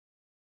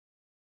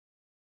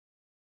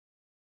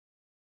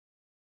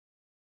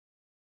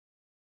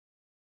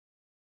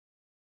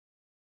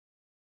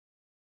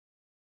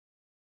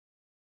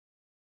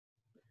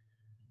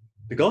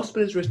The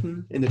Gospel is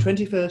written in the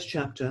 21st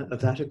chapter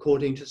of that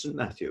according to St.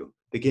 Matthew,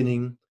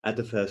 beginning at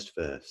the first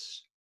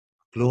verse.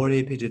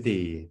 Glory be to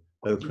thee,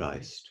 O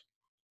Christ.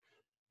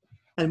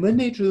 And when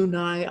they drew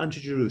nigh unto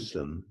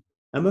Jerusalem,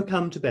 and were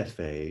come to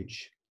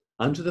Bethphage,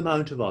 unto the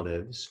Mount of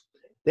Olives,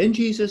 then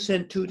Jesus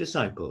sent 2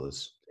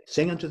 disciples,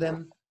 saying unto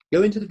them,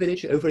 Go into the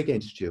village over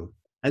against you,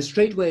 and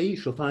straightway ye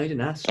shall find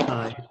an ass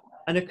tied,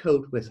 and a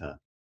colt with her.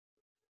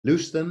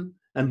 Loose them,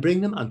 and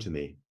bring them unto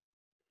me.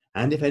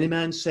 And if any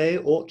man say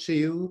aught to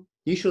you,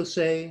 ye shall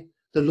say,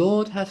 The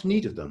Lord hath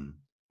need of them,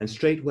 and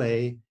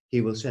straightway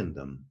he will send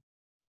them.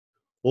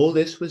 All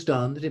this was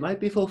done that it might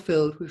be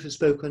fulfilled which was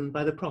spoken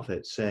by the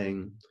prophet,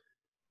 saying,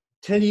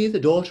 Tell ye the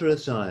daughter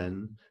of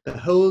Zion,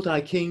 Behold, thy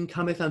king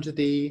cometh unto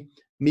thee,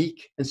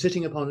 meek and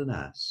sitting upon an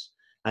ass,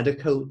 and a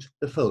colt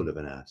the foal of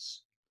an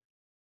ass.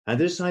 And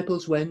the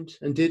disciples went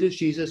and did as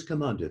Jesus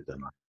commanded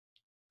them,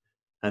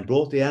 and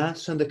brought the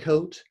ass and the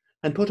colt,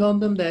 and put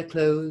on them their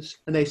clothes,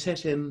 and they set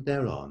him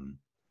thereon.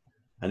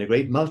 And a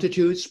great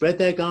multitude spread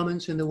their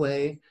garments in the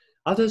way,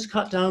 others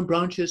cut down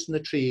branches from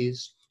the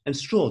trees, and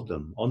strawed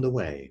them on the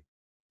way.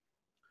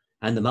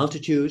 And the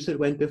multitudes that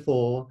went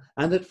before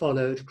and that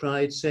followed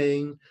cried,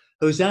 saying,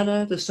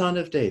 Hosanna, the Son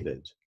of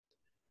David.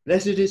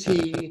 Blessed is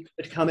he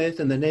that cometh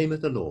in the name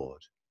of the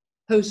Lord.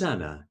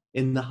 Hosanna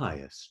in the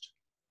highest.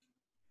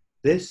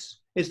 This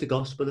is the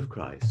gospel of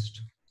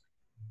Christ.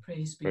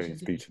 Praise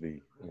be to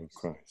thee, O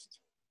Christ.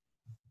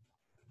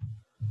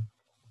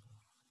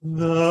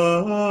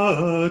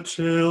 The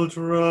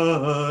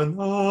children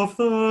of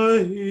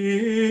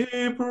the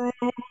Hebrews,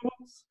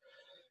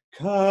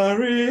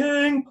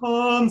 carrying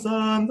palms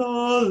and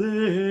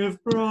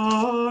olive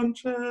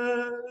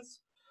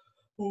branches,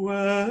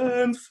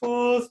 went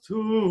forth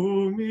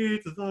to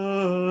meet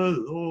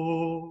the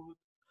Lord,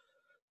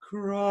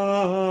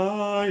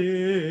 crying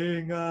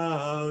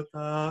out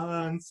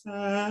and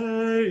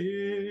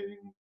saying,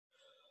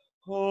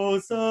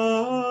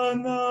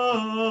 Hosanna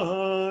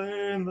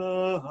in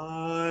the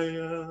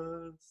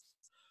highest,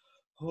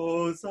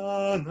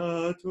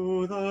 Hosanna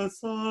to the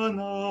Son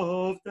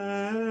of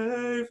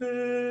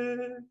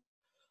David.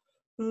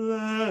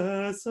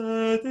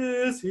 Blessed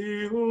is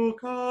he who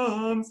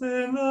comes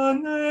in the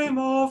name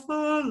of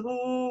the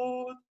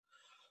Lord.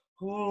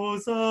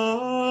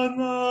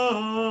 Hosanna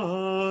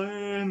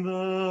in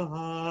the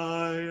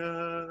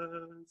highest.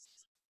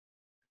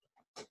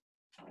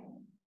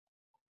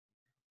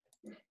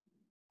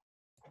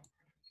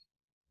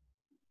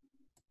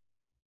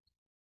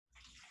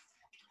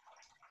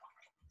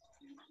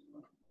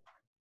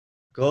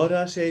 God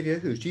our Saviour,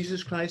 who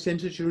Jesus Christ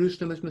entered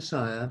Jerusalem as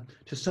Messiah,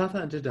 to suffer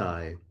and to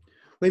die,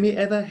 we may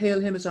ever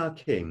hail him as our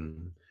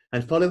King,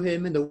 and follow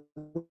him in the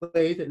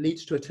way that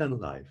leads to eternal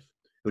life,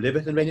 who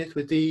liveth and reigneth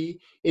with thee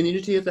in the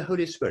unity of the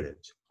Holy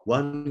Spirit,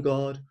 one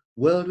God,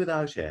 world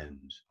without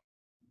end.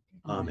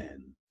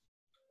 Amen.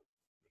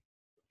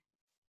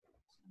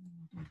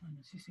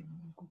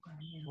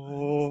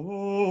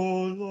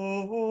 O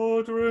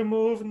Lord,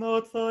 remove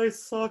not thy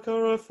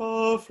succor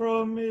afar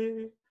from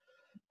me.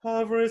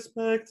 Have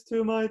respect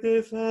to my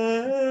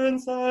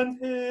defense and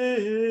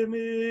hear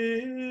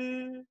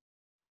me.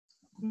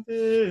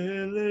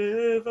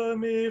 Deliver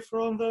me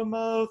from the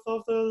mouth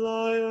of the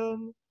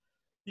lion.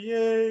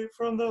 Yea,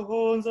 from the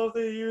horns of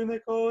the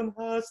unicorn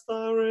hast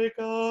thou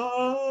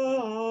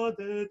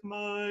regarded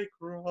my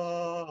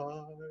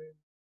cry.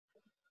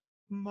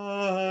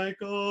 My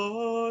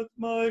God,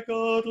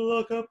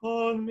 look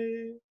upon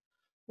me.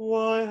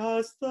 Why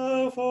hast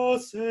thou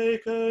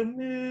forsaken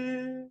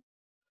me?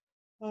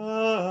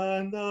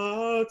 And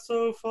art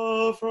so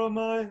far from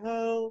my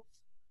health,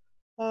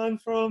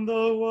 and from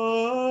the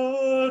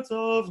words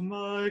of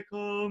my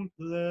complaint.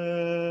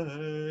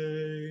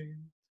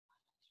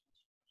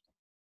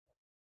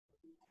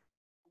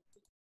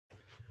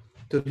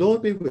 The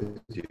Lord be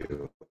with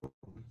you.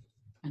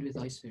 And with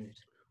thy spirit.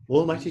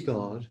 Almighty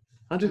God,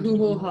 unto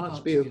whom all hearts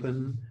be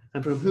open,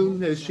 and from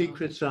whom no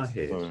secrets are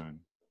hid,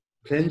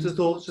 cleanse the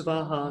thoughts of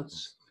our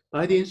hearts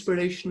by the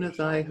inspiration of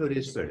thy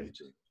Holy Spirit,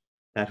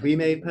 that we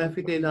may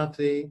perfectly love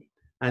thee,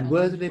 and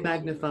worthily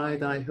magnify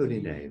thy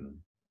holy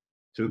name.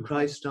 Through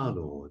Christ our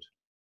Lord.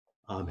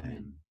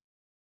 Amen.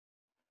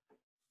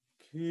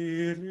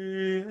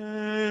 Kyrie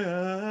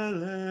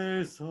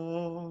eleison,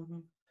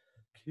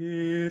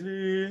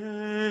 Kyrie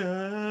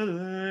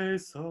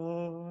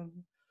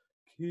eleison,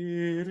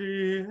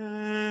 Kyrie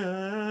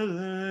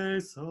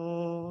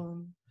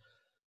eleison,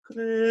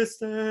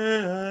 Christe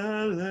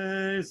eleison,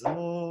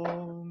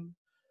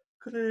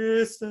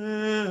 Christe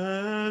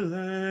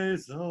eleison,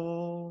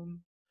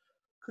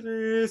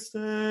 Christe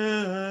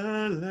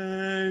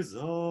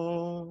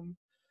eleison,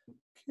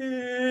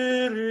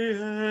 Kyrie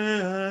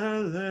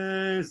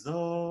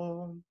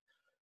eleison,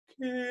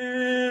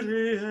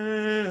 Kyrie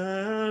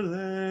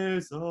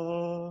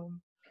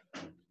eleison,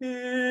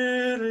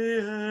 Kyrie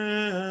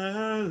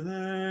eleison.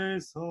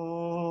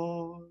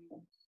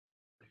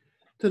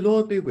 The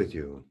Lord be with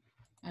you.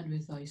 And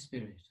with thy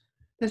spirit.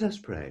 Let us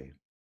pray.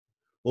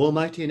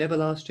 Almighty and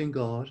everlasting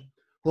God,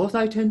 For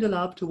thy tender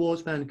love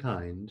towards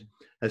mankind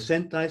has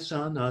sent thy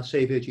Son, our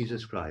Saviour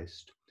Jesus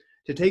Christ,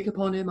 to take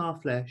upon him our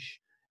flesh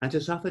and to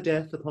suffer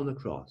death upon the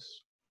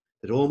cross,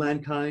 that all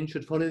mankind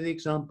should follow the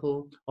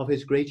example of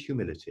his great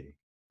humility.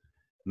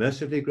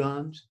 Mercifully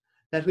grant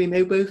that we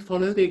may both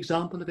follow the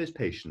example of his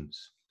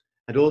patience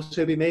and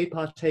also be made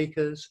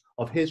partakers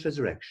of his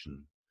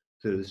resurrection,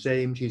 through the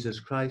same Jesus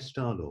Christ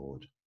our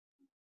Lord.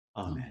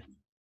 Amen.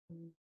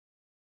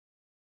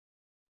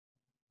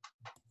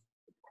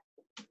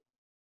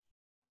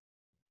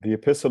 The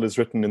epistle is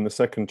written in the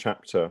second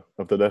chapter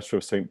of the letter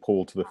of St.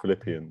 Paul to the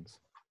Philippians,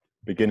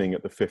 beginning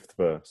at the 5th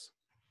verse.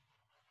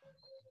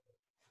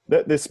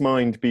 Let this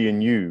mind be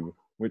in you,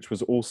 which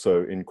was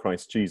also in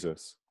Christ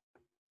Jesus,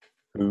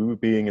 who,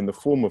 being in the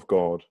form of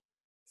God,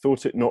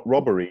 thought it not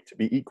robbery to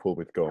be equal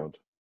with God,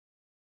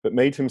 but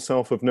made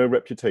himself of no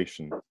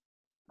reputation,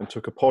 and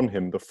took upon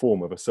him the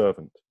form of a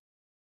servant,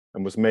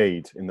 and was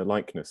made in the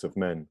likeness of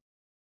men.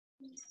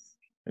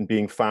 And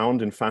being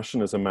found in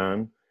fashion as a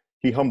man,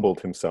 he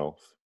humbled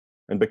himself,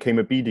 and became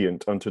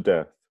obedient unto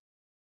death,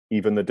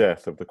 even the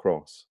death of the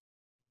cross.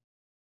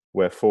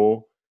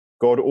 Wherefore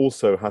God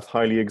also hath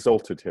highly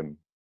exalted him,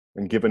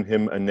 and given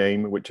him a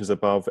name which is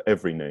above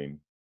every name,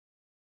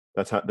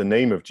 that at the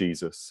name of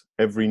Jesus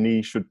every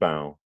knee should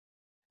bow,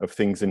 of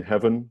things in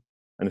heaven,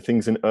 and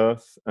things in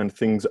earth, and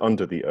things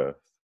under the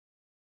earth,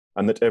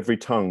 and that every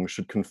tongue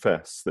should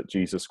confess that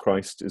Jesus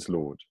Christ is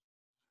Lord,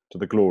 to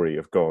the glory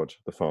of God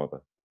the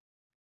Father.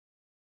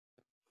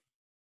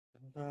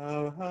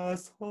 Thou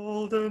hast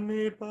holden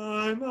me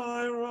by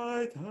my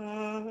right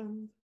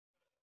hand.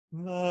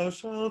 Thou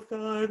shalt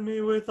guide me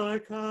with thy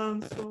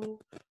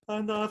counsel,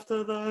 and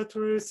after that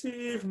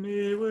receive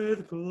me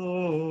with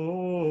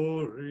glory.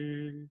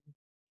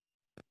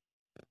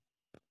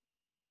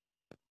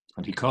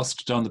 And he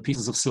cast down the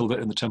pieces of silver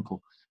in the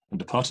temple, and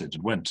departed,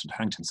 and went and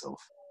hanged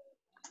himself.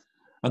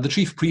 And the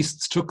chief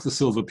priests took the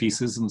silver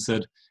pieces, and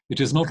said, It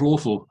is not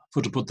lawful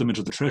for to put them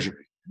into the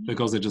treasury,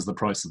 because it is the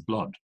price of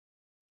blood.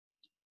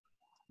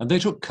 And they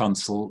took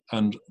counsel,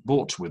 and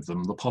bought with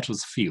them the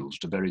potter's field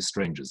to bury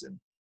strangers in.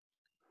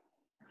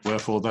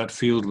 Wherefore that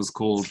field was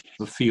called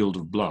the field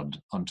of blood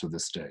unto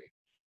this day.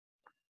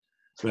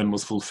 Then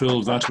was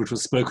fulfilled that which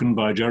was spoken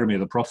by Jeremy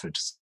the prophet,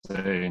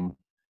 saying,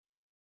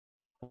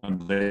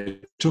 And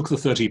they took the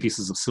 30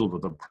 pieces of silver,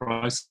 the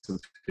price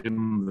of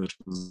him that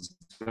was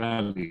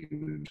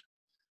valued,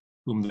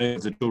 whom they,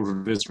 the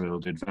children of Israel,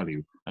 did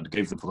value, and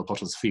gave them for the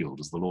potter's field,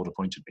 as the Lord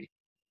appointed me.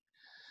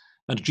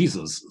 And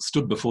Jesus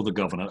stood before the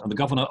governor, and the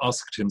governor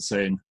asked him,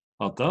 saying,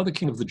 Art thou the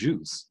king of the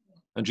Jews?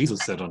 And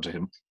Jesus said unto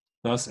him,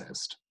 Thou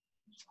sayest.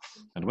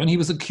 And when he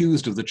was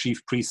accused of the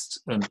chief priests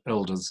and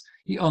elders,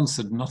 he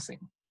answered nothing.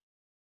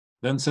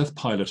 Then saith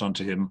Pilate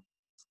unto him,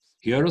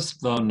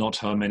 Hearest thou not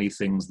how many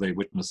things they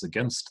witness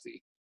against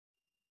thee?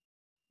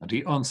 And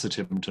he answered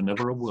him to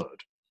never a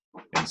word,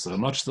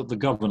 insomuch that the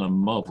governor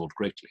marvelled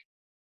greatly.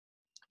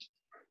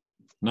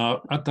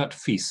 Now at that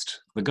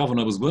feast the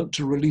governor was wont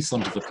to release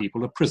unto the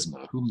people a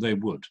prisoner whom they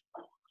would.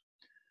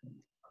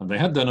 And they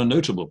had then a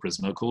notable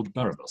prisoner called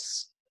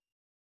Barabbas.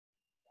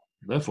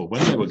 Therefore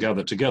when they were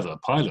gathered together,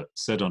 Pilate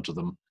said unto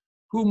them,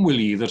 Whom will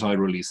ye that I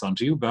release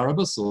unto you,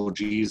 Barabbas or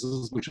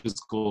Jesus, which is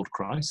called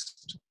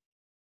Christ?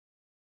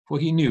 For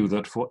he knew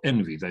that for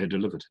envy they had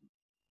delivered him.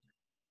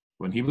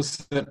 When he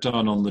was set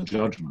down on the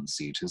judgment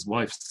seat, his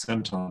wife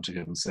sent unto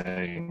him,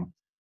 saying,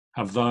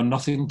 Have thou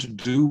nothing to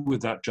do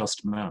with that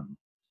just man?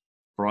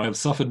 For I have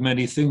suffered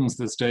many things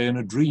this day in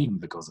a dream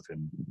because of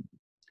him.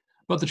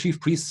 But the chief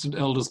priests and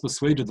elders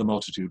persuaded the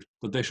multitude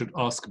that they should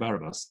ask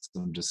Barabbas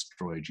and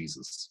destroy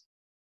Jesus.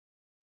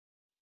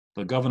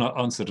 The governor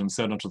answered and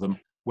said unto them,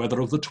 Whether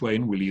of the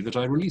twain will ye that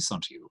I release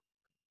unto you?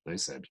 They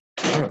said,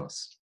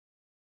 Barabbas.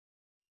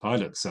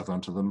 Pilate saith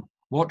unto them,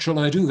 What shall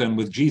I do then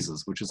with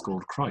Jesus, which is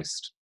called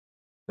Christ?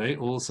 They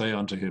all say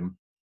unto him,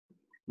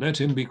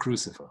 Let him be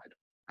crucified.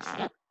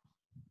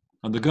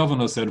 And the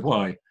governor said,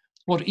 Why?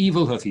 What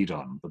evil hath he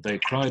done? But they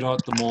cried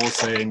out the more,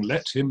 saying,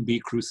 Let him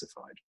be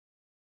crucified.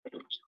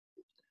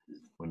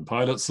 When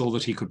Pilate saw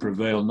that he could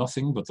prevail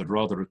nothing, but that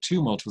rather a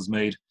tumult was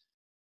made,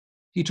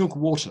 he took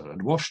water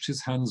and washed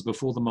his hands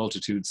before the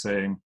multitude,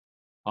 saying,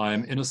 I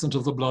am innocent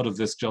of the blood of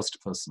this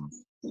just person.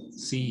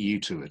 See ye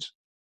to it.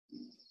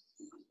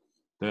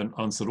 Then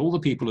answered all the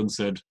people and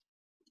said,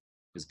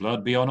 His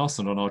blood be on us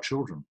and on our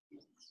children.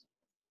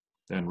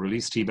 Then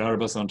released he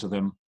Barabbas unto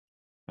them,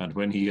 and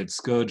when he had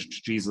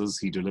scourged Jesus,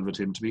 he delivered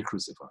him to be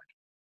crucified.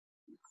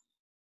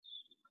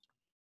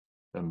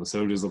 Then the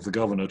soldiers of the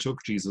governor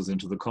took Jesus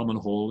into the common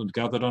hall, and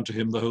gathered unto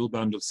him the whole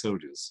band of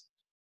soldiers.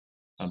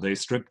 And they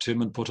stripped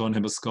him, and put on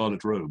him a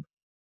scarlet robe.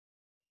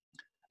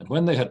 And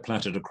when they had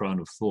plaited a crown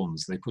of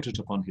thorns, they put it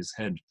upon his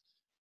head,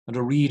 and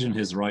a reed in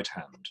his right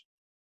hand.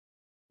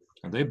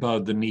 And they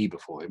bowed the knee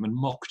before him, and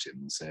mocked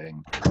him,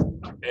 saying,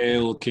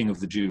 Hail, King of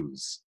the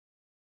Jews!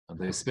 And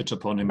they spit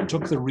upon him, and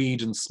took the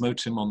reed, and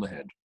smote him on the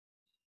head.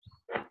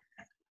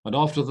 And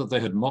after that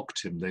they had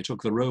mocked him, they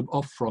took the robe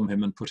off from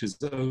him, and put his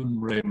own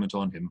raiment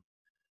on him,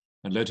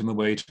 and led him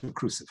away to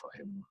crucify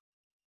him.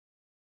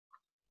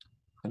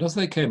 And as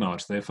they came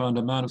out, they found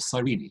a man of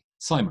Cyrene,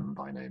 Simon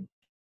by name.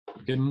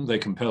 Him they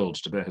compelled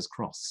to bear his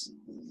cross.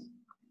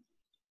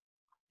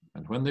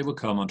 And when they were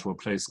come unto a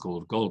place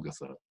called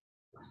Golgotha,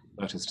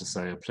 that is to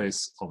say, a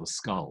place of a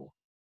skull,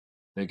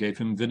 they gave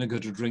him vinegar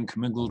to drink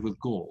mingled with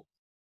gall.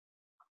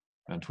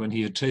 And when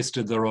he had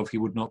tasted thereof, he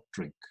would not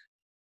drink.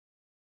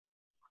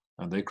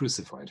 And they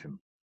crucified him,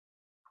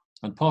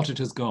 and parted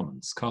his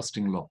garments,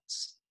 casting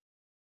lots,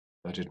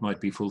 that it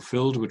might be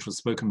fulfilled which was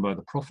spoken by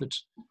the prophet,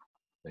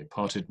 they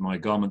parted my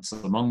garments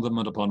among them,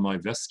 and upon my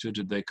vesture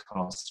did they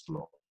cast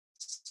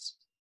lots.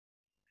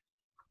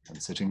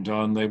 And sitting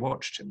down, they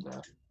watched him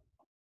there,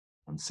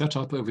 and set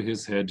up over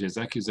his head his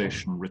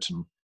accusation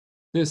written,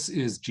 This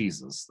is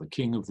Jesus, the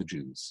King of the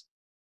Jews.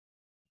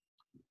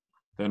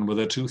 Then were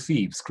there two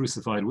thieves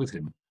crucified with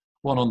him,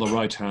 one on the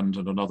right hand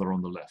and another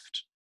on the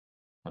left.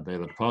 And they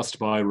that passed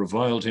by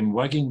reviled him,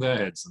 wagging their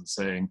heads and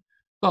saying,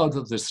 Thou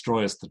that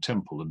destroyest the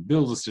temple and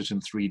buildest it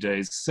in 3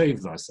 days,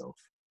 save thyself.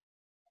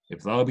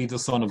 If thou be the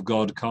Son of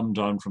God, come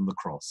down from the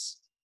cross.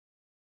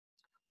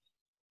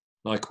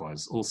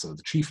 Likewise also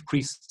the chief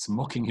priests,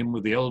 mocking him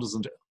with the elders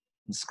and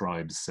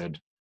scribes, said,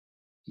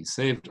 He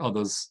saved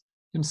others,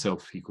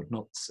 himself he could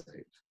not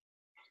save.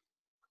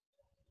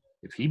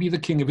 If he be the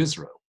King of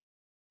Israel,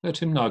 let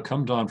him now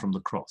come down from the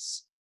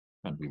cross,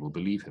 and we will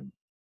believe him.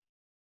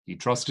 He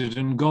trusted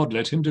in God,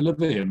 let him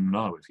deliver him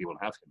now if he will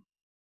have him.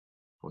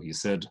 For he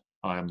said,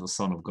 I am the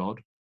Son of God.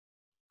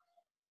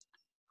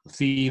 The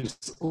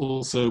thieves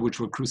also which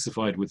were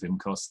crucified with him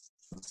cast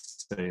the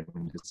same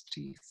in his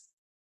teeth.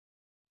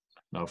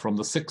 Now from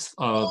the 6th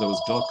hour there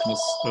was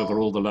darkness over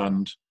all the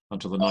land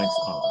unto the 9th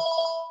hour.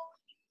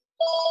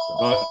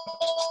 About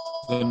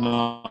the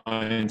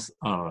 9th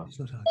hour,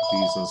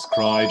 Jesus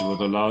cried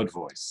with a loud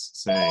voice,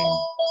 saying,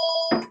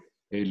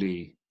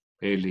 Eli,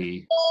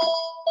 Eli,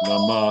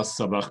 lama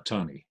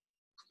sabachthani,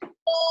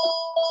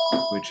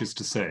 which is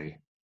to say,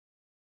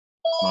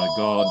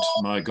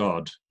 my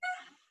God,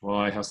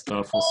 why hast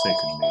thou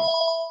forsaken me?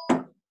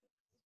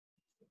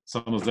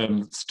 Some of them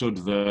that stood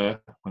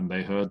there, when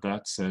they heard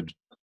that, said,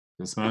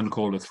 This man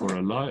calleth for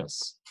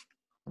Elias.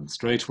 And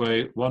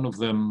straightway one of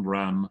them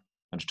ran,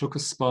 and took a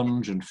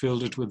sponge, and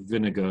filled it with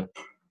vinegar,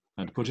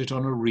 and put it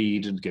on a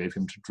reed, and gave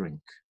him to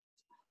drink.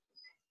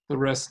 The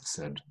rest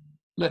said,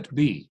 Let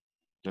be,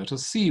 let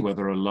us see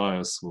whether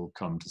Elias will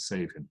come to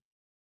save him.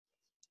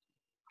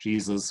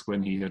 Jesus,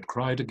 when he had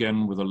cried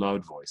again with a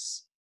loud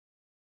voice,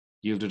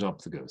 yielded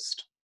up the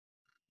ghost.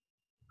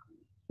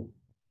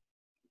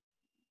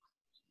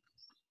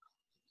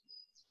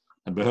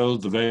 And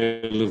behold, the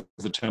veil of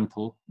the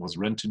temple was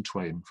rent in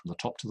twain from the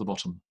top to the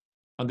bottom,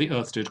 and the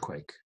earth did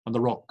quake, and the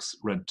rocks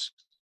rent,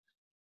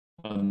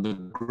 and the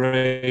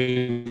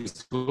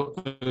graves were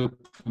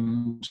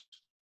opened,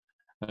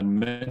 and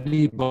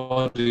many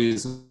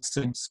bodies of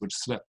saints which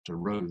slept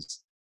arose,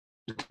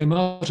 and came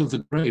out of the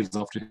graves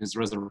after his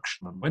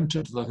resurrection, and went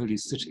into the holy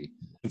city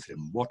with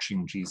him,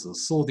 watching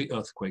Jesus, saw the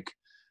earthquake,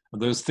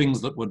 and those things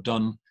that were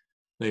done,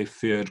 they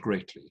feared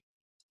greatly,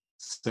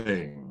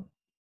 saying,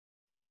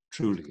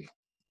 Truly,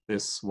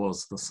 this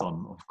was the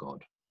Son of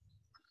God.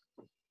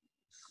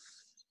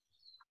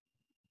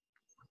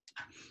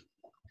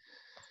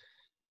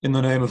 In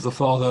the name of the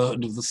Father,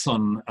 and of the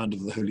Son, and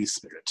of the Holy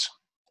Spirit.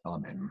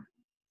 Amen.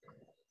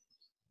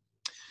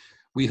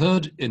 We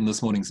heard in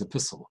this morning's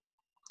epistle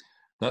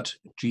that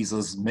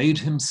Jesus made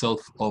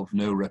himself of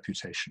no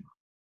reputation.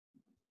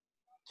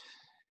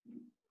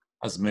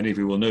 As many of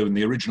you will know, in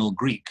the original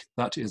Greek,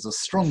 that is a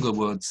stronger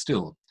word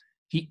still.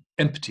 He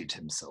emptied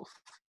himself.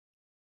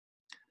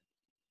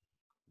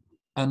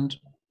 And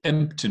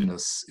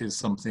emptiness is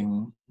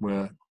something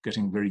we're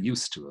getting very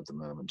used to at the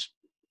moment.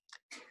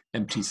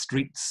 Empty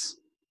streets,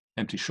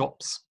 empty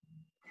shops,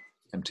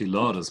 empty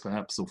larders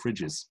perhaps, or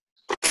fridges.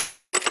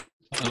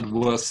 And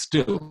worse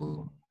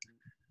still,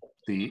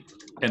 the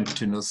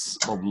emptiness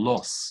of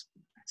loss.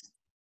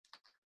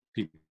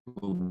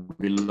 People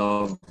we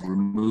love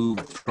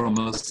removed from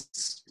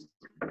us,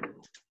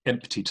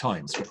 empty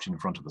time stretching in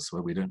front of us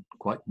where we don't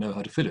quite know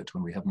how to fill it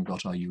when we haven't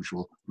got our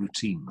usual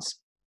routines.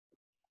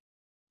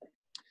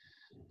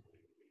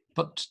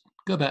 But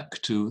go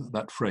back to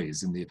that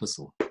phrase in the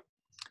epistle.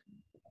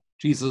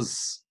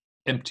 Jesus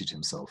emptied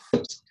himself.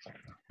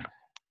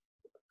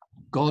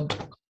 God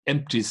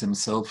empties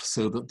himself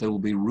so that there will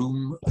be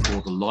room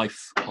for the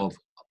life of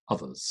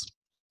others.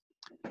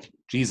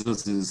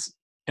 Jesus is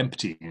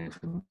emptying of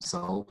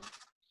himself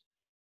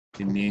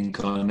in the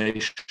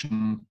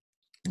incarnation,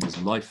 in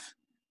his life,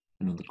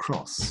 and in the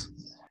cross,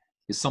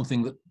 is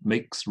something that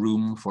makes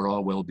room for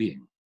our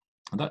well-being.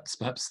 And that's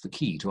perhaps the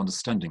key to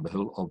understanding the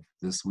whole of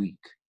this week.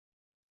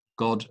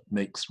 God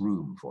makes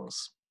room for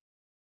us.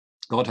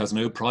 God has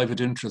no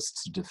private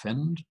interests to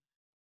defend.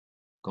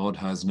 God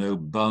has no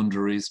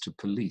boundaries to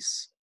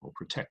police or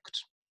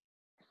protect.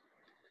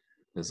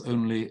 There's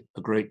only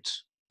a great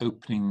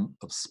opening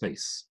of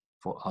space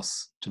for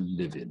us to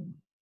live in.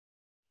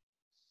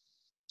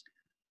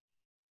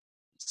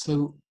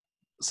 So,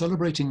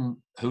 celebrating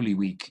Holy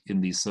Week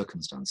in these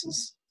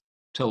circumstances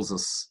tells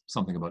us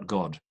something about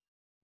God.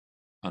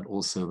 And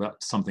also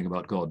that something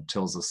about God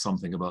tells us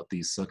something about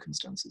these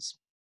circumstances.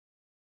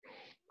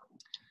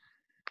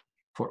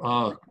 For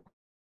our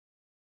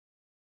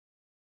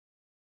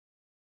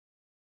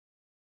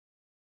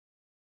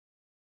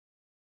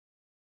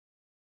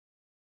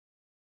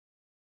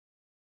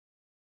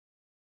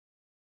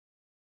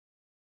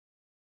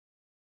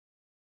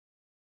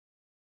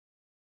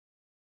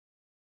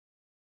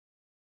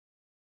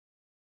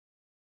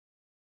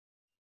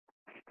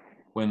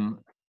when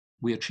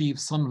we achieve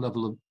some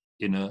level of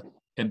inner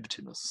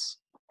emptiness,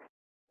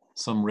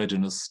 some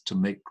readiness to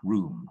make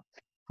room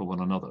for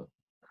one another,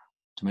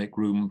 to make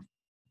room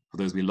for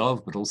those we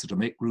love, but also to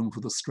make room for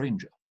the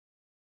stranger.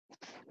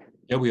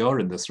 Here we are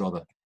in this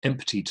rather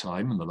empty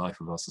time in the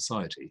life of our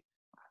society,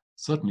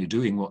 certainly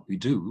doing what we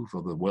do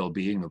for the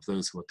well-being of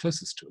those who are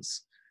closest to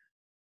us,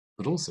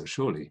 but also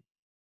surely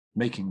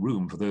making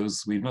room for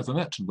those we've never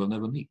met and will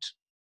never meet.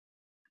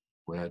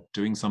 We're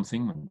doing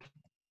something and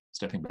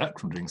stepping back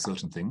from doing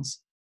certain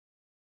things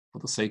for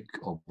the sake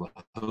of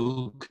a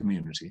whole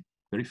community,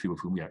 very few of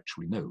whom we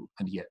actually know,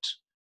 and yet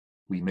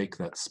we make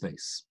that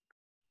space.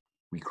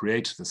 We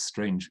create this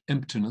strange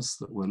emptiness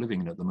that we're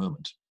living in at the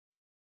moment,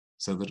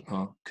 so that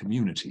our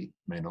community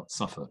may not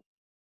suffer,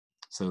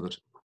 so that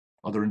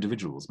other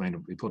individuals may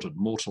not be put at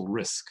mortal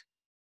risk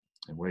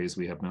in ways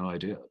we have no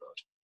idea about.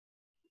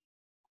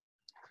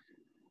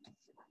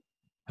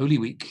 Holy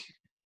Week,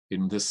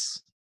 in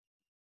this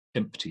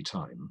empty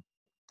time,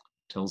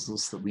 tells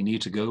us that we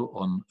need to go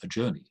on a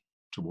journey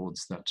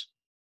towards that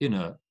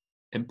inner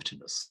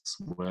emptiness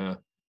where,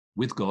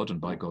 with God and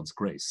by God's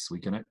grace, we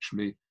can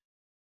actually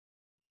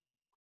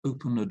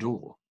open a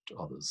door to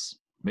others,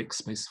 make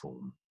space for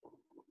them.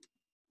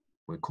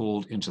 We're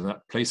called into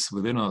that place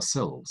within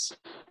ourselves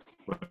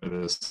where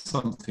there's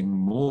something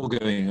more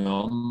going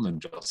on than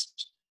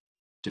just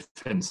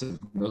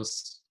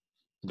defensiveness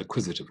and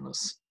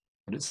acquisitiveness.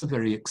 And it's a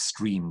very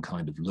extreme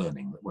kind of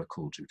learning that we're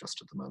called to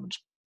just at the moment.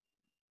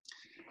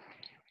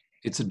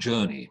 It's a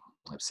journey,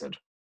 I've said.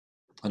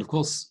 And of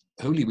course,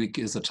 Holy Week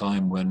is a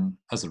time when,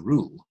 as a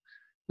rule,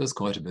 there's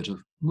quite a bit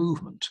of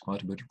movement,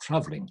 quite a bit of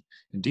travelling.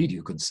 Indeed,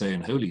 you could say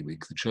in Holy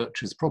Week, the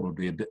church is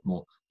probably a bit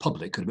more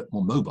public and a bit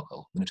more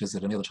mobile than it is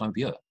at any other time of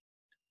year.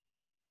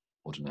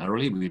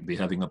 Ordinarily, we'd be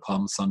having a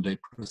Palm Sunday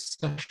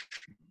procession.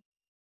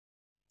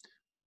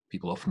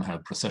 People often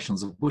have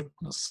processions of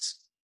witness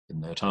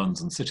in their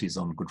towns and cities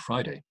on Good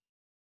Friday.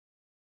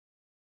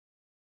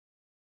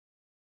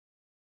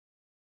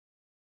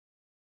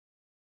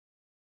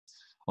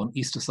 On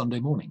Easter Sunday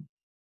morning.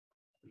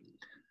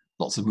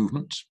 Lots of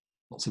movement,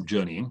 lots of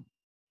journeying,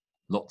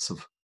 lots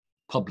of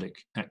public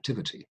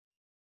activity.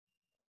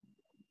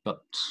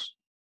 But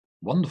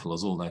wonderful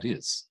as all that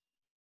is,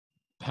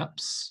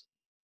 perhaps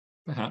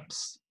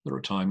there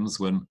are times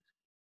when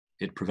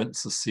it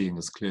prevents us seeing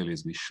as clearly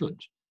as we should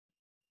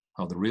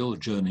how the real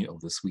journey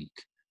of this week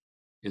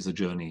is a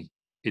journey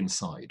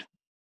inside.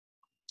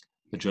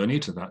 A journey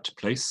to that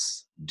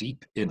place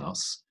deep in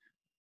us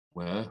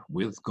where,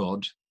 with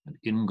God and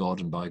in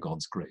God and by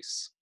God's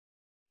grace,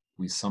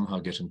 we somehow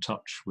get in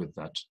touch with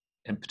that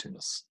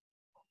emptiness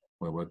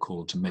where we're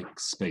called to make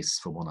space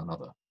for one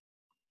another.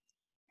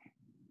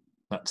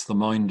 That's the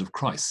mind of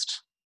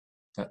Christ.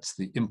 That's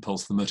the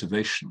impulse, the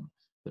motivation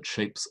that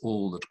shapes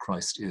all that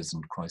Christ is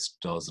and Christ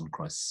does and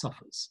Christ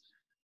suffers.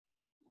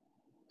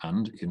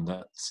 And in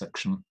that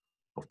section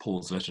of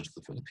Paul's letter to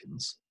the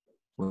Philippians,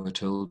 we're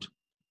told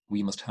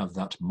we must have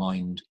that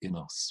mind in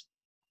us,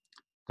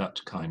 that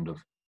kind of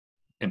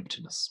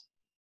emptiness.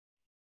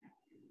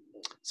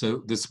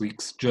 So this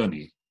week's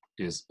journey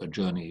is a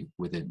journey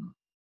within,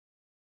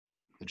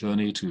 a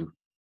journey to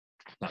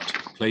that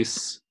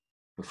place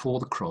before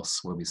the cross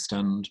where we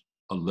stand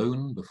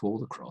alone before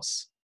the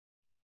cross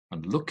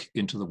and look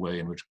into the way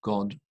in which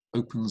God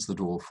opens the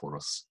door for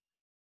us,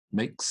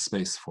 makes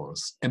space for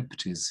us,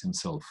 empties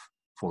himself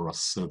for us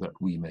so that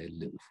we may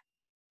live.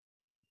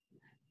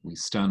 We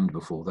stand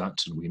before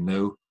that and we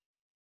know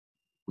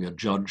we are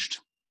judged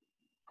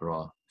for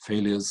our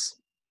failures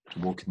to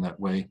walk in that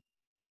way,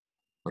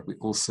 but we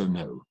also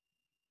know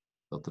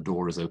that the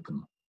door is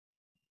open,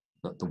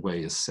 that the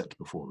way is set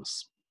before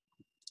us.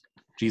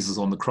 Jesus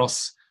on the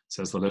cross,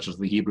 says the letter to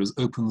the Hebrews,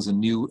 opens a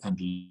new and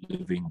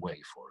living way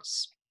for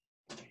us.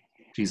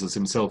 Jesus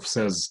himself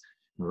says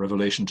in the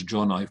Revelation to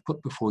John, I have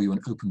put before you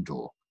an open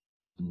door,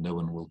 and no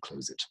one will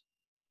close it.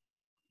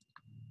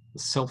 The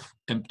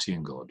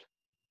self-emptying God,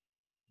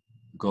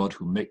 the God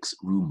who makes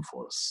room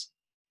for us,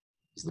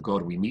 is the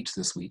God we meet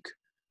this week,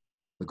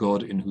 the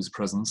God in whose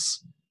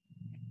presence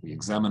we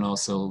examine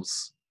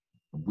ourselves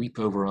and weep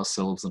over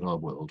ourselves and our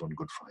world on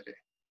Good Friday.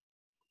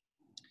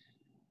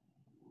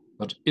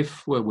 But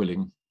if we're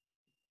willing,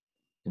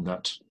 in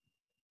that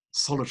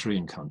solitary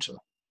encounter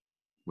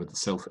with the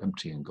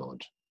self-emptying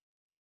God,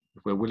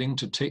 if we're willing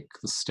to take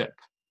the step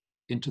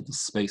into the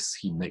space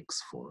he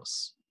makes for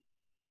us,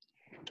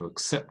 to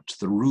accept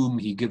the room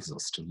he gives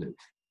us to live,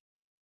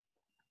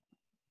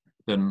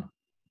 then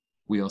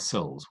we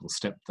ourselves will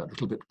step that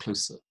little bit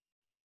closer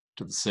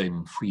to the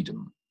same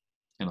freedom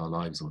in our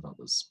lives with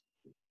others.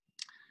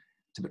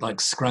 It's a bit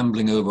like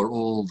scrambling over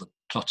all the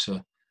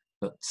clutter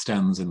that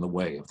stands in the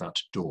way of that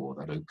door,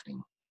 that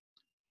opening.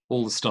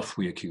 All the stuff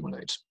we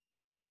accumulate,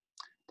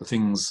 the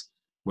things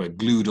we're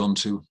glued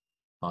onto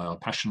by our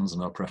passions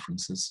and our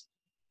preferences,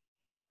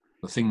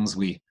 the things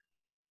we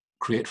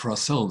create for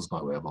ourselves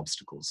by way of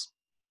obstacles,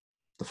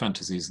 the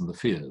fantasies and the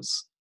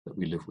fears that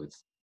we live with.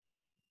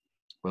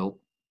 Well,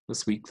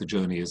 this week the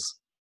journey is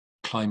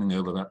climbing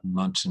over that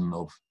mountain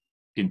of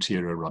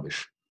interior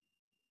rubbish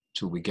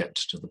till we get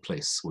to the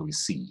place where we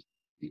see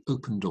the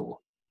open door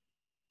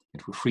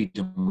into a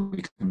freedom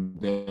we can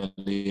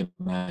barely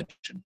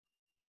imagine.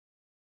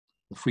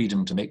 The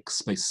freedom to make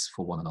space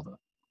for one another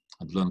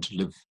and learn to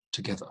live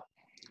together,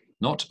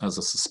 not as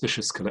a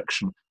suspicious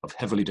collection of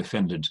heavily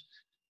defended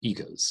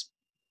egos,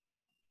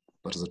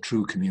 but as a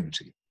true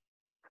community,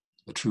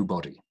 a true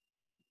body,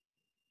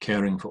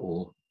 caring for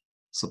all,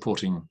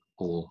 supporting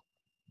all,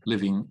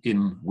 living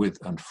in, with,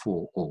 and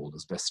for all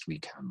as best we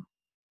can.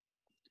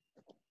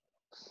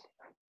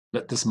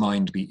 Let this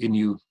mind be in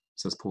you,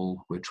 says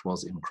Paul, which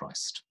was in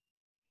Christ.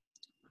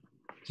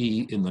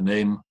 He, in the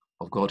name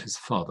of God his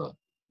Father,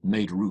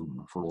 made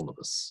room for all of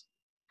us,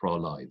 for our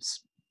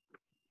lives.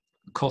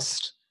 The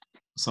cost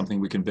is something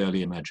we can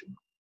barely imagine,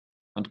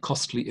 and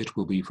costly it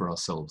will be for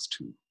ourselves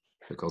too,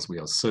 because we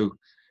are so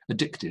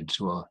addicted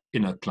to our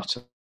inner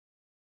clutter,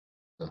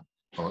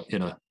 our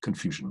inner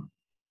confusion,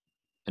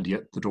 and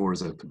yet the door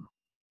is open.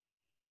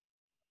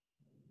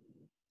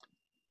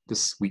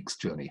 This week's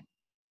journey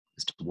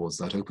is towards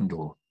that open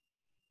door,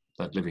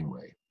 that living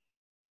way,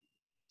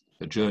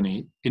 a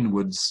journey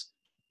inwards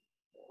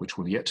which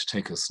will yet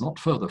take us not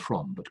further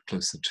from, but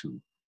closer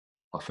to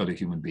our fellow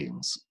human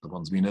beings, the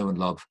ones we know and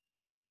love,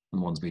 and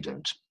the ones we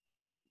don't.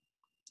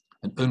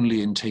 And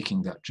only in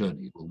taking that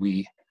journey will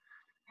we,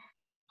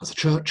 as a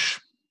church,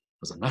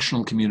 as a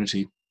national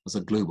community, as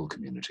a global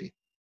community,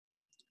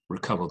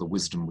 recover the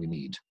wisdom we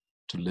need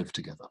to live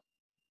together.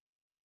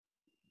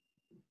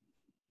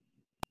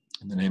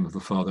 In the name of the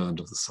Father,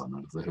 and of the Son,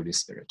 and of the Holy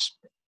Spirit.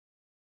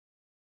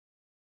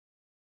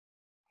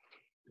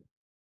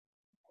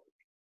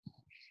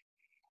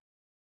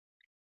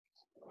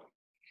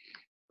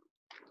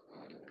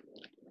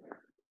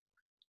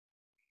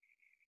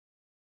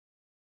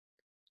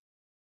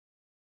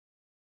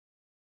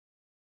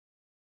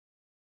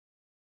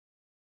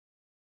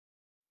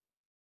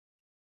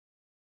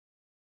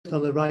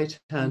 On the right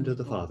hand of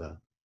the Father,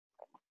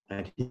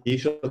 and he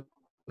shall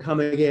come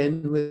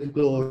again with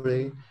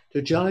glory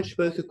to judge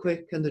both the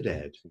quick and the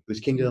dead, whose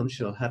kingdom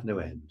shall have no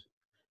end.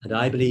 And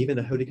I believe in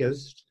the Holy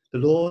Ghost, the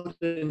Lord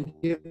and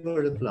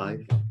giver of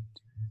life,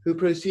 who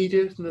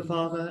proceedeth from the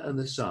Father and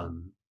the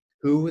Son,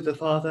 who with the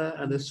Father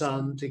and the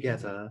Son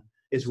together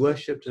is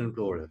worshipped and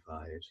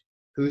glorified,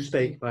 who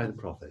spake by the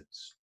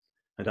prophets.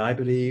 And I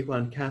believe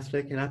one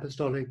Catholic and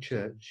Apostolic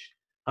Church.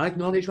 I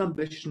acknowledge one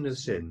remission of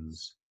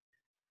sins,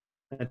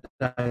 and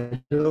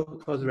I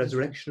look for the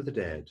resurrection of the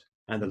dead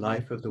and the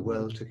life of the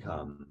world to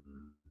come.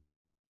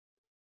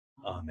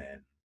 Amen.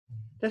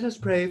 Let us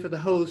pray for the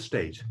whole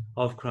state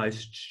of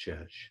Christ's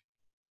Church.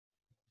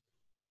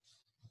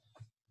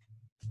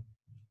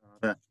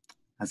 Father,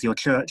 as your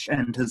church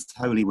enters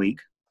Holy Week,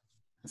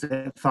 as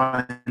it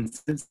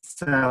finds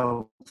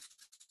itself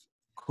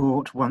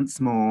caught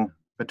once more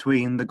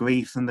between the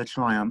grief and the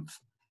triumph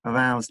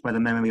aroused by the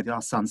memory of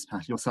your son's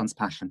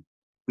passion,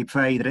 we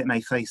pray that it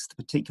may face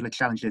the particular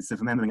challenges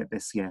of remembering it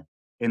this year,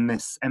 in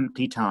this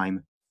empty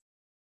time,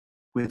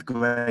 with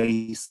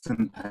grace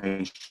and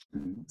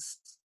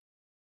patience.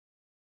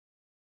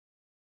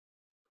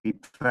 We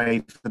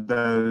pray for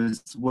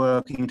those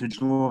working to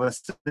draw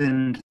us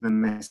into the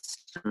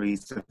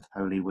mysteries of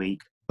Holy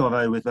Week,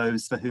 sorrow with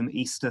those for whom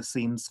Easter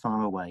seems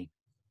far away,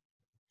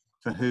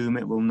 for whom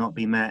it will not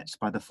be met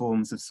by the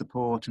forms of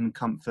support and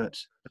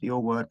comfort that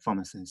your word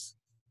promises.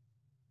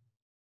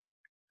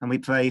 And we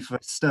pray for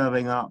a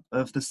stirring up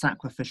of the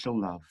sacrificial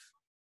love,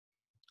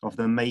 of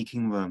the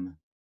making room,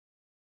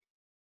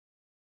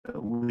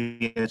 that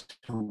we are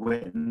to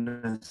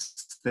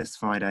witness this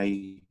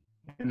Friday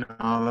in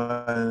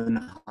our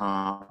own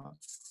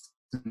hearts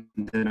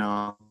and in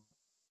our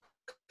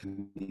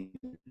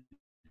communities.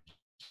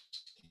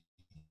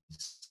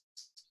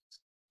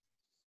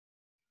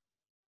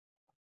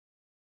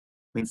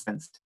 We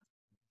sensed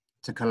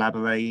to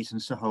collaborate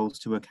and to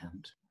hold to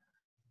account.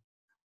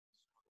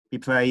 We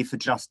pray for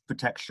just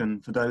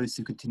protection for those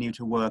who continue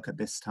to work at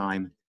this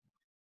time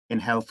in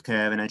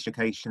healthcare and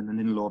education and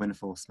in law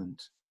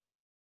enforcement.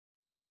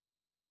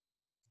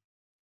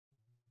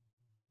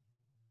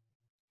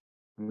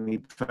 We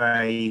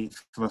pray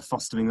for a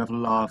fostering of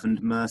love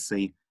and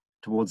mercy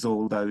towards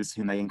all those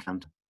whom they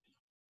encounter.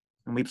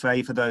 And we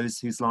pray for those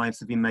whose lives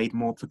have been made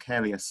more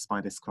precarious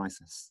by this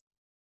crisis,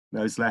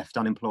 those left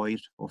unemployed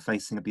or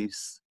facing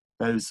abuse,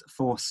 those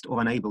forced or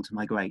unable to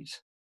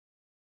migrate,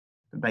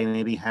 that they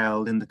may be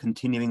held in the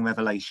continuing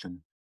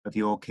revelation of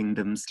your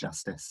kingdom's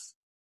justice.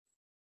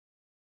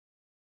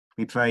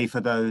 We pray for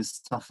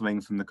those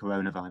suffering from the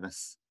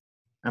coronavirus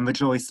and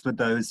rejoice with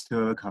those who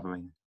are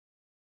recovering,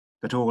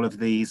 that all of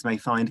these may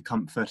find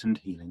comfort and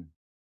healing.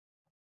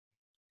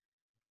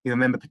 We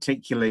remember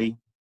particularly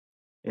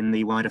in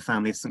the wider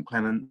family of St.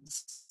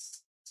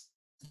 Clement's,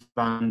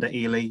 Vanda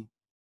Ely,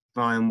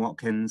 Brian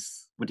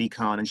Watkins, Woody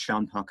Khan and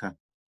Sean Parker.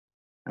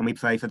 And we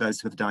pray for those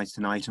who have died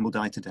tonight and will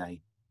die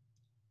today,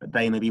 that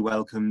they may be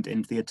welcomed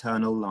into the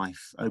eternal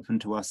life open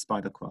to us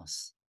by the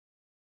cross.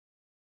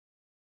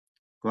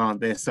 Grant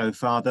this, O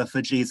Father,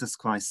 for Jesus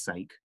Christ's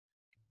sake,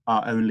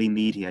 our only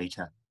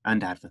mediator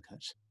and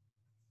advocate.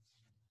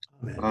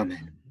 Amen.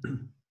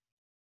 Amen.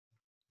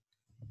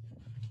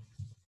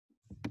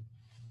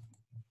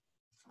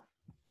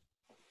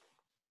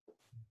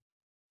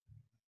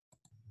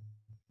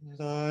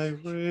 Thy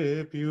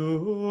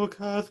rebuke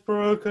hath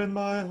broken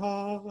my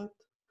heart,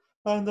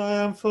 and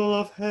I am full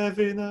of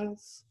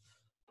heaviness.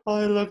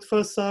 I looked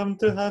for some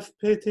to have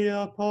pity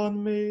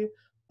upon me,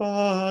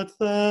 but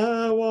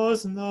there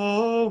was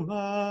no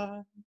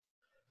man.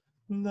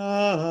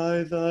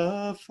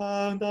 Neither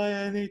found I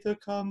any to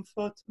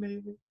comfort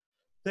me.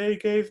 They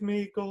gave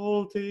me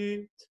gold to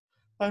eat,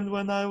 and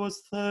when I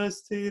was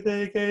thirsty,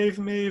 they gave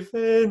me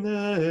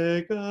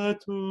vinegar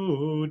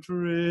to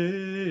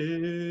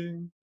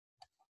drink.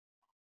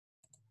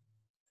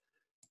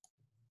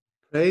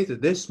 Pray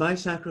that this my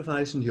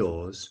sacrifice and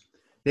yours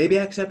may be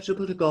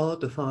acceptable to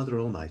God the Father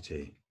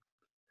Almighty.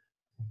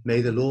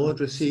 May the Lord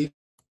receive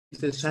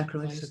this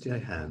sacrifice at thy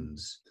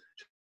hands,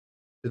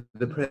 to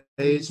the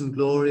praise and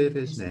glory of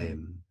his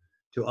name,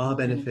 to our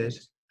benefit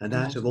and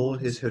that of all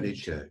his holy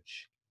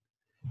church.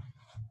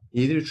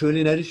 Either you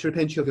truly notice to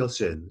repent of your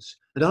sins,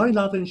 and are in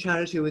love and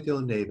charity with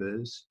your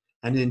neighbours,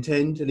 and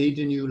intend to lead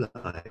a new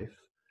life,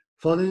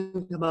 following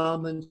the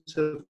commandments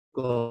of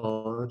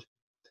God,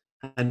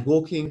 and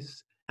walking,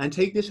 and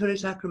take this holy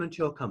sacrament to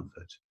your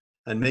comfort,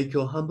 and make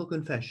your humble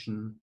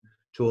confession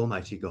to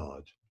Almighty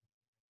God.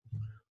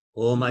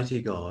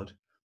 Almighty God,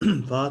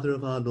 Father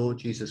of our Lord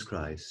Jesus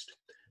Christ,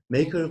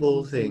 maker of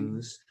all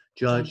things,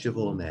 judge of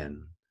all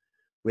men,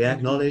 we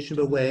acknowledge and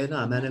bewail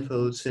our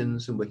manifold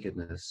sins and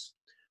wickedness,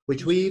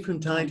 which we from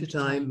time to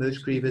time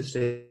most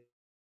grievously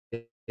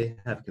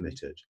have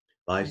committed,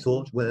 by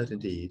thought, word,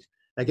 and deed,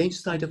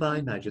 against thy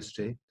divine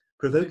majesty,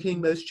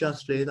 provoking most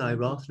justly thy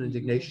wrath and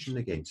indignation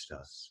against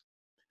us.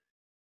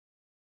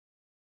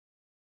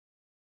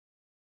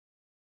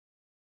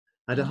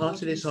 And are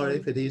heartily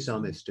sorry for these our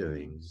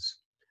misdoings.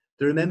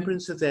 The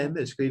remembrance of them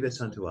is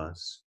grievous unto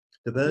us,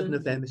 the burden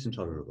of them is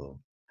intolerable.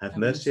 Have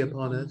mercy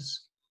upon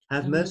us,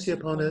 have mercy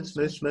upon us,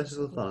 most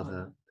merciful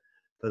Father,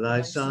 for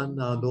thy Son,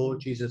 our Lord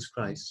Jesus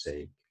Christ's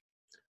sake.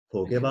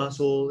 Forgive us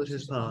all that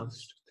is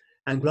past,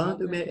 and grant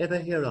that we may ever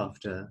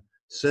hereafter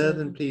serve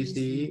and please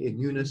thee in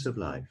newness of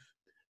life,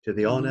 to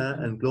the honour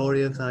and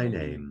glory of thy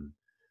name,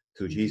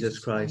 through Jesus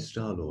Christ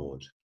our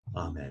Lord.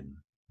 Amen.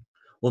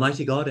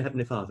 Almighty God, our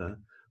Heavenly Father,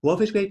 who of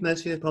his great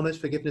mercy hath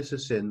promised forgiveness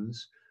of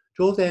sins,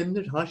 to all them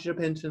that hearty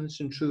repentance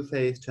and true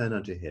faith turn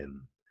unto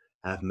him,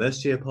 have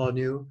mercy upon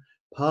you,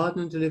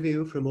 pardon and deliver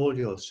you from all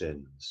your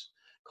sins,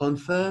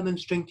 confirm and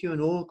strengthen you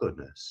in all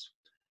goodness,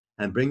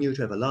 and bring you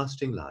to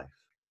everlasting life,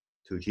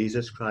 through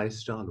Jesus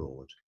Christ our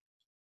Lord.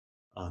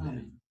 Amen.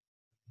 Amen.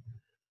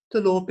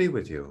 The Lord be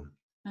with you.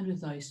 And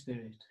with thy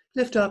spirit.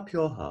 Lift up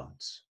your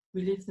hearts.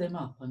 We lift them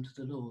up unto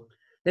the Lord.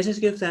 Let us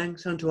give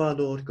thanks unto our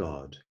Lord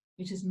God.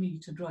 It is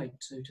meet and right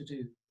so to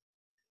do.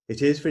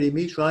 It is very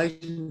meet,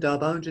 right, and our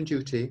bounden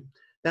duty,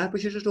 that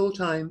we should at all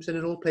times and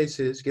in all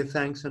places give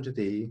thanks unto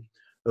thee,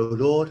 O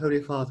Lord,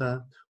 Holy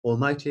Father,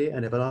 Almighty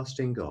and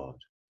everlasting God,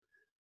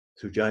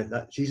 through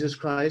Jesus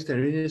Christ,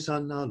 and in his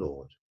Son, our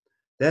Lord.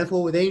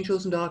 Therefore, with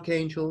angels and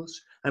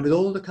archangels, and with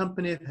all the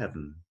company of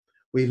heaven,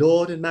 we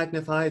laud and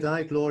magnify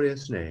thy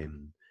glorious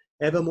name,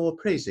 evermore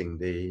praising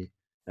thee,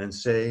 and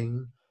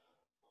saying,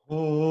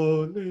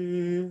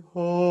 Holy,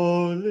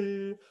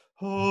 holy,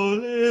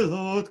 holy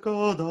Lord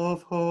God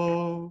of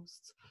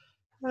hosts,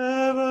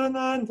 heaven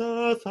and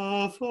earth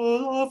are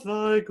full of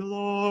thy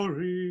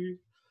glory.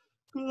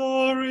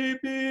 Glory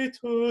be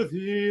to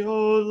thee,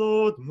 O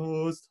Lord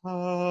Most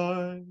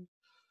High.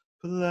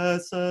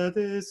 Blessed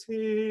is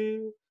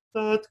he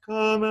that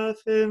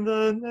cometh in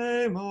the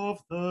name of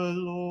the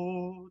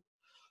Lord.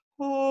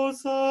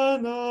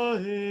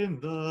 Hosanna in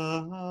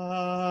the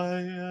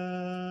highest.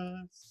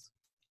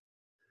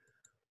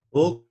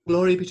 All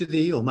glory be to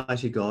thee,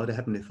 Almighty God, our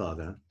Heavenly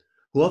Father,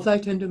 who of thy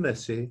tender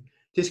mercy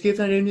didst give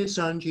thine only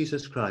Son,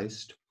 Jesus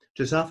Christ,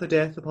 to suffer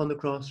death upon the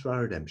cross for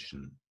our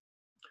redemption,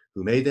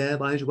 who made there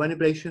by his one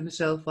oblation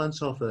himself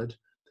once offered,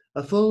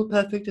 a full,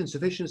 perfect, and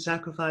sufficient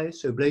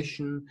sacrifice,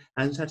 oblation,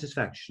 and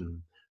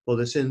satisfaction for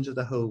the sins of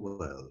the whole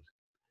world,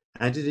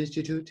 and did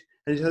institute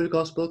and his holy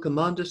gospel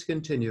command us to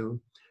continue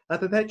a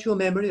perpetual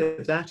memory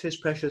of that his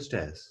precious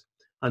death,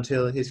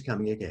 until his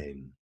coming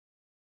again.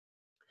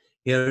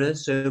 Hear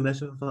us, O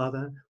merciful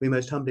Father, we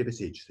most humbly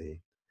beseech thee,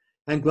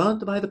 and grant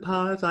that by the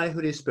power of thy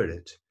Holy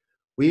Spirit,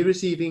 we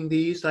receiving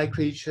these thy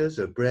creatures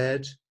of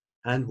bread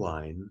and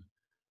wine,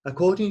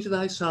 according to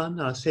thy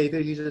Son, our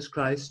Saviour Jesus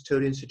Christ's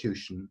holy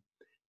institution,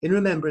 in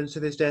remembrance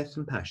of his death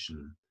and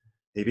passion,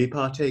 may be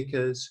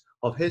partakers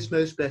of his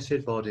most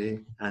blessed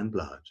body and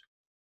blood,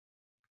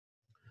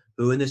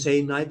 who in the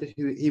same night that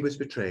he was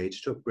betrayed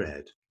took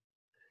bread,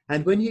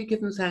 and when he had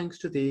given thanks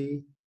to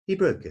thee, he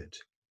broke it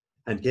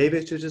and gave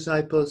it to his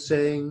disciples,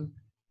 saying,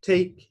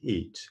 "Take,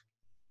 eat.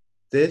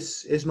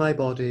 This is my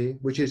body,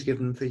 which is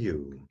given for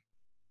you.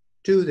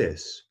 Do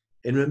this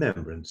in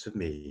remembrance of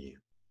me."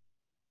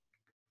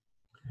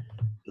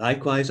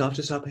 Likewise,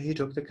 after supper, he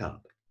took the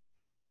cup.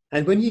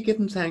 And when he had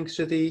given thanks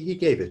to thee, he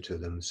gave it to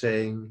them,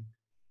 saying,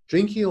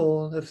 "Drink ye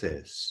all of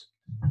this.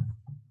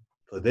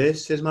 For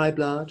this is my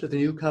blood of the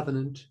new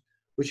covenant,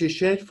 which is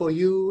shed for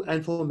you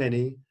and for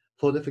many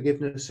for the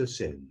forgiveness of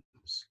sins.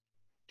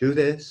 Do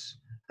this,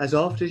 as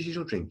oft as ye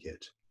shall drink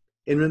it,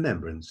 in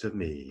remembrance of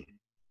me."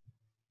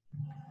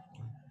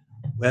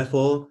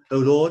 Wherefore, O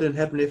Lord and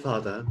Heavenly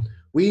Father,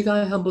 we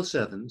thy humble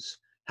servants,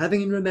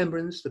 having in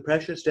remembrance the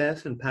precious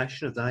death and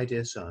passion of thy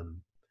dear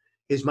Son,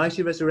 his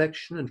mighty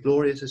resurrection and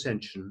glorious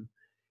ascension,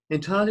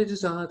 entirely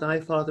desire thy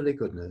fatherly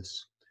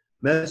goodness,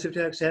 mercifully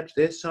to accept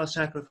this our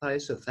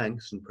sacrifice of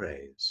thanks and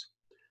praise,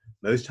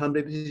 most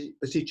humbly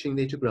beseeching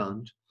thee to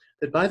grant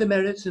that by the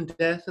merits and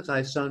death of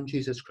thy Son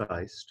Jesus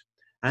Christ,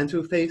 and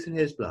through faith in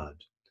his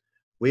blood,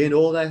 we and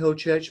all thy whole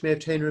church may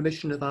obtain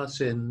remission of our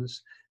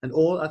sins and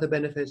all other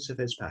benefits of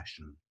his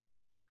passion.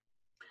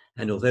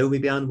 And although we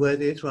be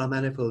unworthy through our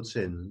manifold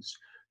sins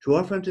to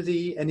offer unto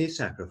thee any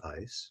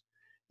sacrifice,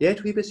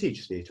 yet we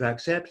beseech thee to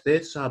accept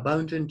this our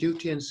bounden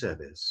duty and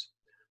service,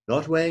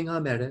 not weighing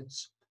our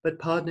merits, but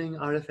pardoning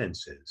our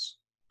offences,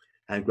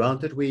 and grant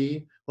that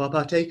we, who are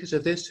partakers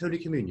of this Holy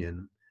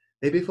Communion,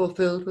 may be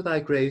fulfilled with thy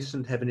grace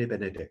and heavenly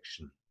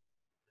benediction.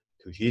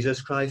 Through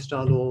Jesus Christ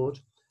our Lord,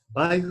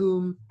 by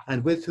whom,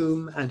 and with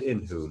whom, and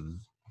in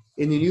whom,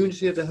 in the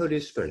unity of the Holy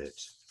Spirit,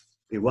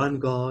 be one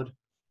God,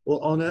 all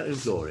honour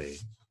and glory,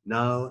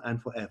 now and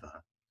for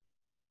ever.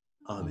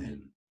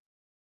 Amen.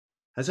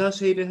 As our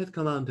Saviour hath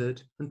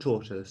commanded and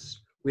taught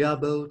us, we are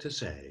bold to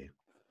say,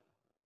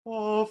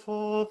 Our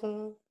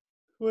Father,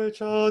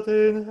 which art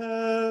in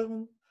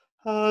heaven,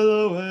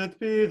 hallowed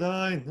be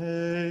thy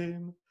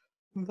name.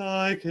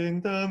 Thy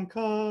kingdom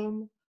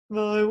come,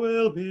 thy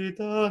will be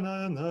done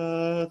on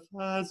earth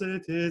as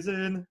it is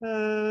in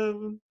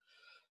heaven.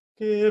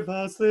 Give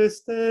us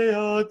this day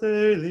our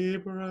daily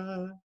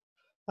bread,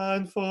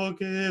 and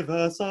forgive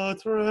us our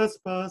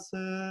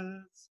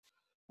trespasses,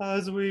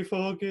 as we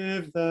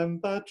forgive them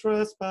that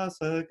trespass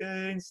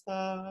against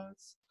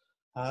us.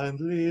 And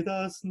lead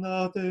us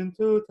not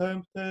into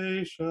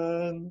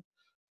temptation,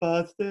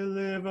 but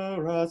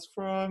deliver us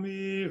from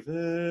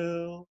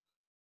evil.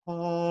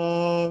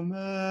 Amen.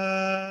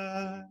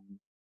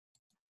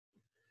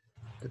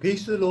 "The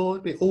peace of the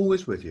Lord be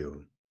always with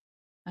you.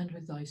 And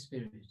with thy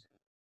spirit.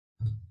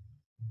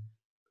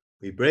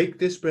 We break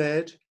this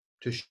bread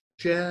to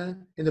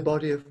share in the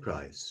body of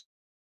Christ."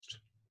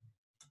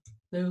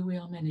 Though we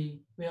are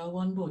many, we are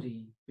one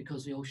body,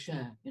 because we all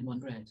share in one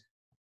bread.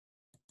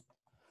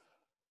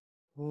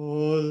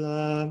 O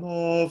Lamb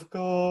of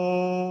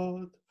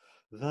God,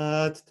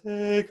 that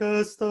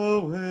takest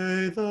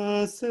away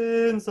the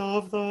sins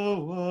of the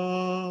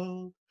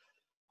world,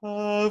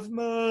 have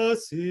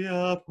mercy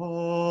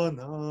upon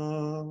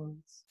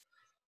us.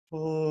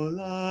 O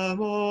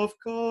Lamb of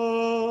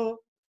God,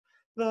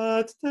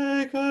 that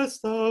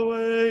takest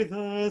away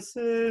the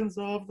sins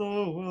of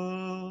the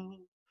world,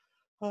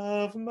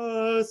 have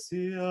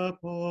mercy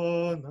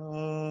upon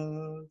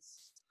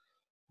us.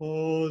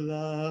 O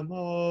Lamb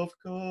of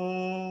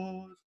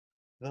God,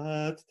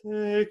 that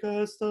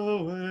takest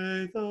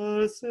away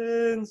the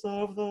sins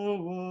of the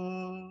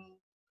world,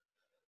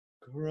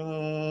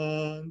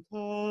 grant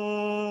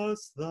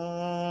us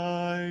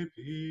thy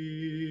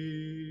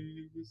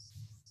peace.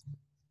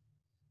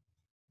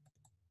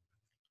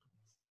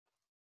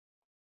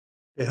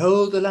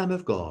 Behold the Lamb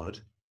of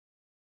God.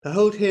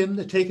 Behold him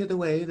that taketh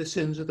away the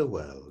sins of the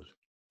world.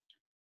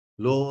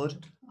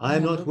 Lord, I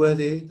am not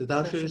worthy that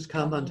thou shouldest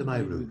come under my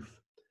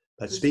roof,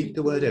 but speak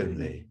the word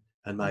only,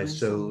 and my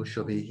soul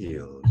shall be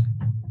healed.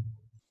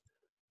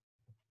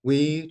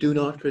 We do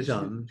not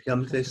presume to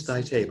come to this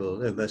thy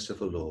table, O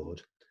merciful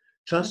Lord,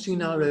 trusting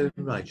in our own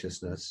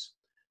righteousness,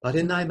 but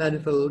in thy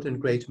manifold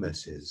and great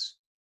mercies.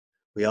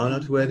 We are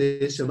not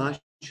worthy so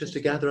much as to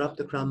gather up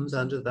the crumbs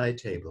under thy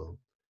table,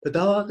 but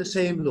thou art the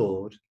same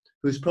Lord,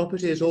 whose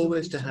property is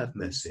always to have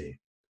mercy.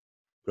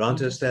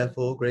 Grant us,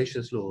 therefore,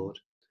 gracious Lord,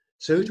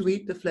 so to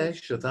eat the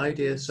flesh of thy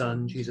dear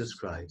Son, Jesus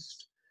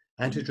Christ,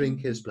 and to drink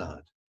his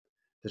blood,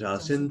 that our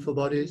sinful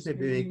bodies may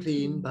be made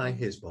clean by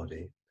his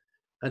body,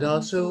 and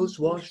our souls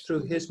washed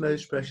through his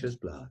most precious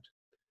blood,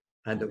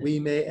 and that we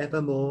may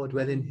evermore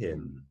dwell in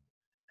him,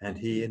 and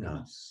he in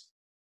us.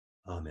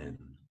 Amen.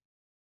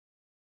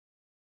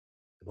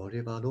 The body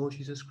of our Lord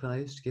Jesus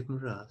Christ, given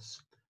for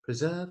us,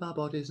 preserve our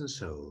bodies and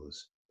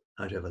souls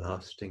unto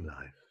everlasting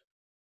life.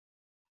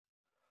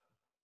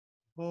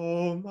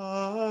 O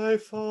my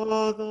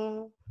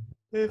Father,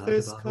 if Blood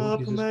this of our Lord cup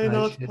Jesus may Christ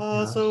not shed for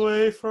pass us,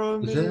 away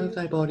from preserve me,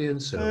 thy body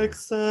and soul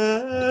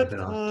except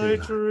unto I everlasting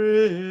life.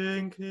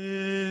 drink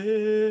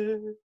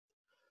it,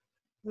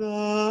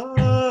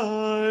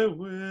 thy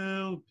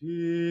will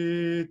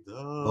be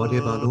done. Body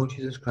of our Lord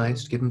Jesus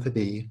Christ, given for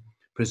thee,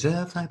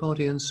 preserve thy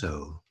body and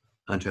soul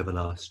unto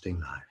everlasting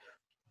life.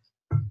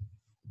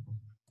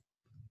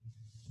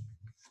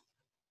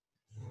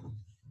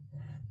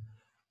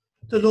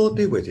 The Lord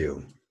be with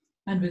you.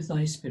 And with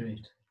thy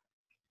spirit.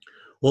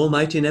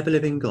 Almighty and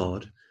ever-living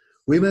God,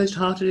 we most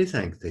heartily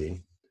thank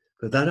thee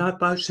for that art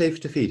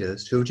vouchsafed to feed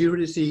us who do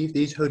receive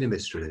these holy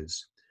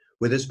mysteries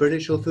with the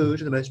spiritual food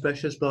of the most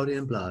precious body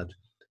and blood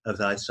of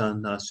thy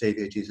Son, our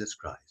Saviour Jesus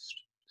Christ,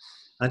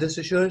 and dost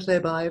assure us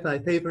thereby of thy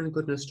favour and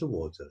goodness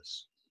towards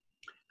us,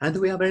 and that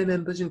we are very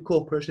members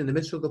incorporate in the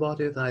mystical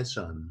body of thy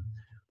Son,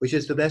 which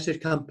is the blessed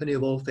company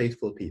of all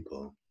faithful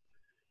people,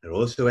 and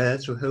also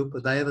heirs through hope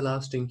of thy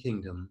everlasting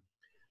kingdom,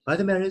 by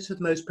the merits of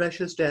the most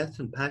precious death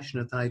and passion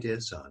of thy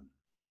dear Son.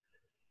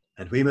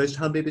 And we most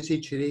humbly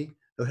beseech thee,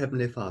 O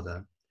Heavenly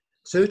Father,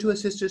 so to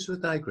assist us with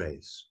thy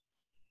grace,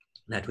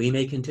 that we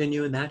may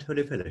continue in that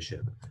holy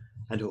fellowship,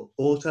 and do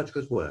all such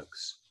good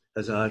works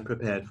as thou hast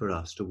prepared for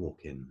us to walk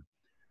in.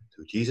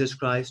 Through Jesus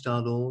Christ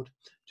our Lord,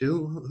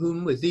 to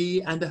whom with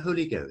thee and the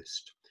Holy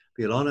Ghost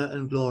be all honour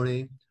and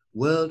glory,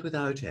 world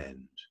without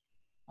end.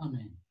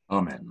 Amen.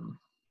 Amen.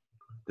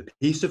 The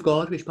peace of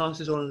God, which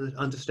passes all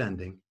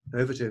understanding,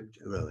 over to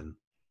Rowan,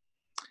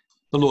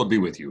 The Lord be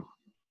with you.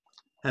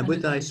 and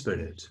with thy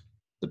spirit.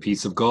 The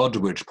peace of God,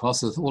 which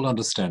passeth all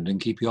understanding,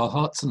 keep your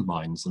hearts and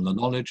minds in the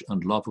knowledge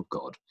and love of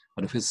God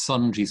and of his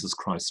Son, Jesus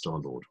Christ our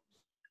Lord.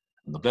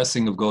 And the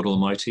blessing of God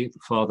Almighty, the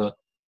Father,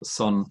 the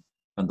Son,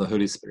 and the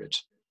Holy Spirit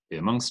be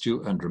amongst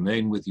you and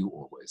remain with you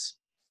always.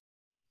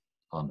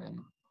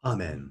 Amen.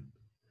 Amen.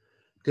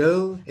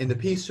 Go in the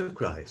peace of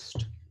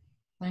Christ.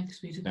 Thanks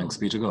be to God. Thanks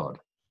be to God.